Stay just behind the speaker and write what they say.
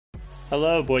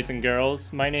Hello boys and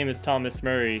girls, my name is Thomas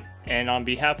Murray, and on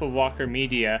behalf of Walker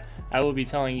Media, I will be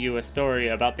telling you a story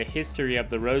about the history of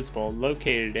the Rose Bowl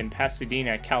located in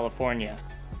Pasadena, California.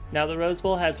 Now the Rose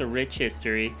Bowl has a rich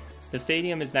history. The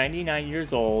stadium is 99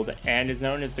 years old and is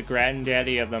known as the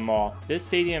granddaddy of them all. This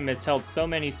stadium has held so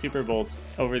many Super Bowls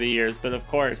over the years, but of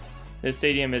course, this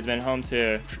stadium has been home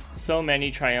to so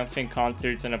many triumphant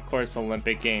concerts and of course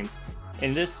Olympic Games.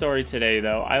 In this story today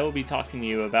though, I will be talking to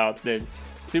you about the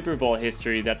Super Bowl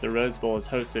history that the Rose Bowl has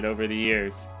hosted over the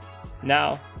years.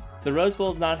 Now, the Rose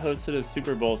Bowl has not hosted a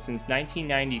Super Bowl since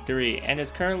 1993 and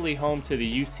is currently home to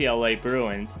the UCLA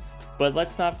Bruins, but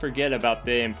let's not forget about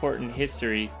the important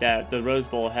history that the Rose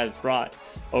Bowl has brought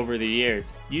over the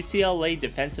years. UCLA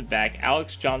defensive back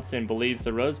Alex Johnson believes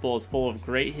the Rose Bowl is full of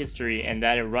great history and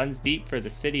that it runs deep for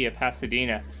the city of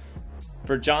Pasadena.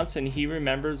 For Johnson, he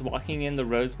remembers walking in the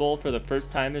Rose Bowl for the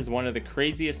first time as one of the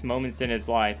craziest moments in his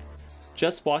life.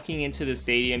 Just walking into the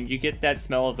stadium, you get that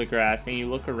smell of the grass and you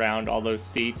look around all those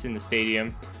seats in the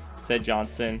stadium, said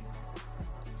Johnson.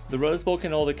 The Rose Bowl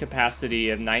can hold a capacity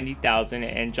of 90,000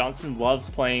 and Johnson loves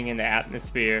playing in the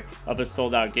atmosphere of a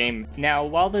sold-out game. Now,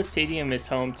 while the stadium is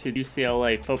home to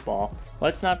UCLA football,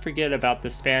 let's not forget about the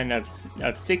span of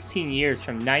 16 years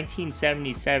from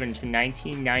 1977 to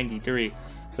 1993.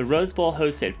 The Rose Bowl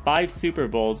hosted 5 Super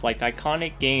Bowls like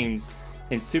iconic games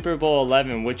in Super Bowl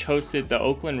XI, which hosted the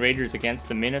Oakland Raiders against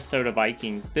the Minnesota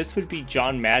Vikings. This would be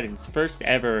John Madden's first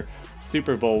ever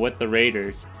Super Bowl with the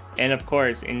Raiders. And of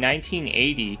course, in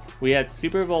 1980, we had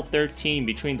Super Bowl XIII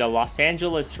between the Los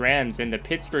Angeles Rams and the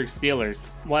Pittsburgh Steelers.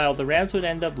 While the Rams would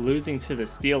end up losing to the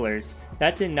Steelers,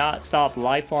 that did not stop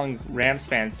lifelong Rams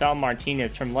fan Sal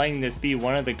Martinez from letting this be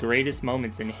one of the greatest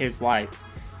moments in his life.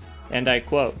 And I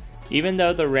quote, "Even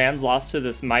though the Rams lost to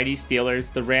the mighty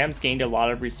Steelers, the Rams gained a lot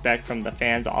of respect from the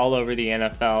fans all over the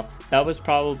NFL. That was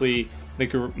probably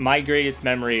my greatest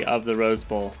memory of the Rose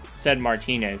Bowl," said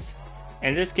Martinez.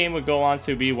 And this game would go on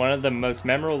to be one of the most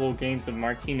memorable games of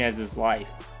Martinez's life.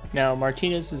 Now,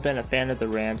 Martinez has been a fan of the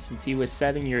Rams since he was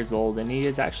 7 years old, and he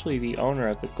is actually the owner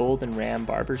of the Golden Ram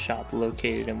Barbershop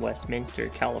located in Westminster,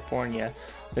 California.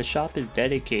 The shop is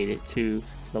dedicated to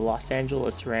the Los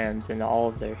Angeles Rams and all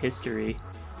of their history.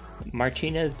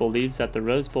 Martinez believes that the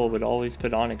Rose Bowl would always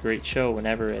put on a great show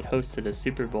whenever it hosted a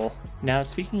Super Bowl. Now,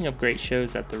 speaking of great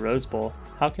shows at the Rose Bowl,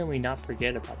 how can we not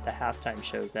forget about the halftime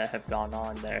shows that have gone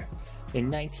on there?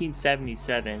 In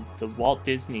 1977, the Walt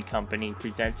Disney Company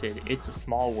presented It's a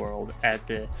Small World at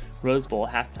the Rose Bowl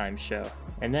halftime show.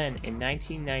 And then in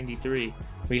 1993,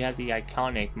 we had the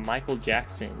iconic Michael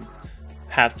Jackson's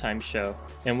halftime show,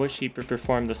 in which he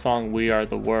performed the song We Are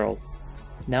the World.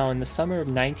 Now, in the summer of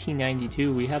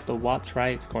 1992, we had the Watts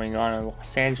riots going on in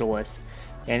Los Angeles,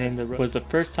 and it was the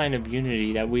first sign of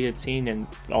unity that we have seen in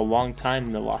a long time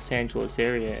in the Los Angeles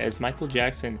area, as Michael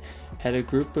Jackson had a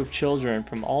group of children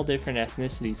from all different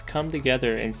ethnicities come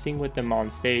together and sing with them on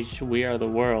stage We Are the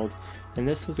World, and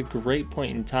this was a great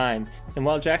point in time. And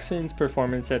while Jackson's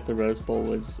performance at the Rose Bowl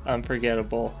was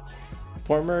unforgettable,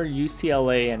 former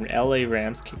UCLA and LA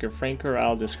Rams kicker Frank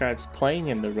Corral describes playing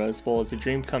in the Rose Bowl as a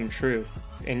dream come true.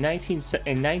 In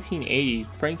 1980,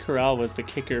 Frank Corral was the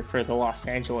kicker for the Los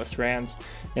Angeles Rams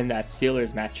in that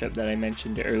Steelers matchup that I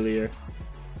mentioned earlier.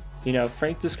 You know,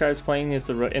 Frank describes playing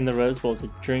in the Rose Bowl as a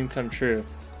dream come true.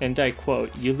 And I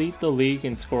quote, "You lead the league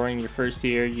in scoring your first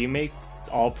year, you make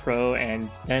All-Pro, and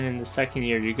then in the second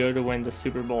year you go to win the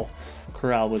Super Bowl,"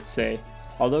 Corral would say.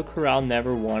 Although Corral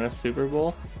never won a Super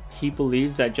Bowl, he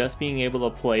believes that just being able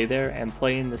to play there and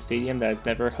play in the stadium that has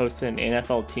never hosted an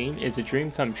NFL team is a dream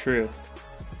come true.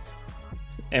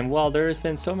 And while there has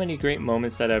been so many great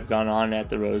moments that have gone on at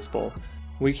the Rose Bowl,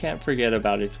 we can't forget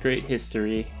about its great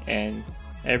history and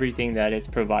everything that it's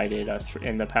provided us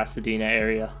in the Pasadena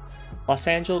area.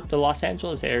 The Los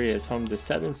Angeles area is home to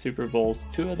 7 Super Bowls,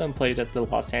 2 of them played at the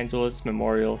Los Angeles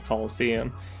Memorial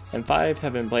Coliseum, and 5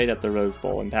 have been played at the Rose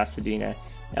Bowl in Pasadena.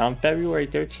 And on February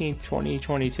 13,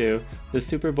 2022, the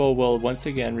Super Bowl will once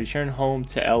again return home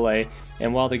to LA,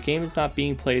 and while the game is not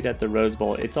being played at the Rose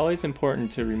Bowl, it's always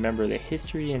important to remember the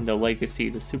history and the legacy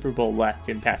the Super Bowl left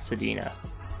in Pasadena.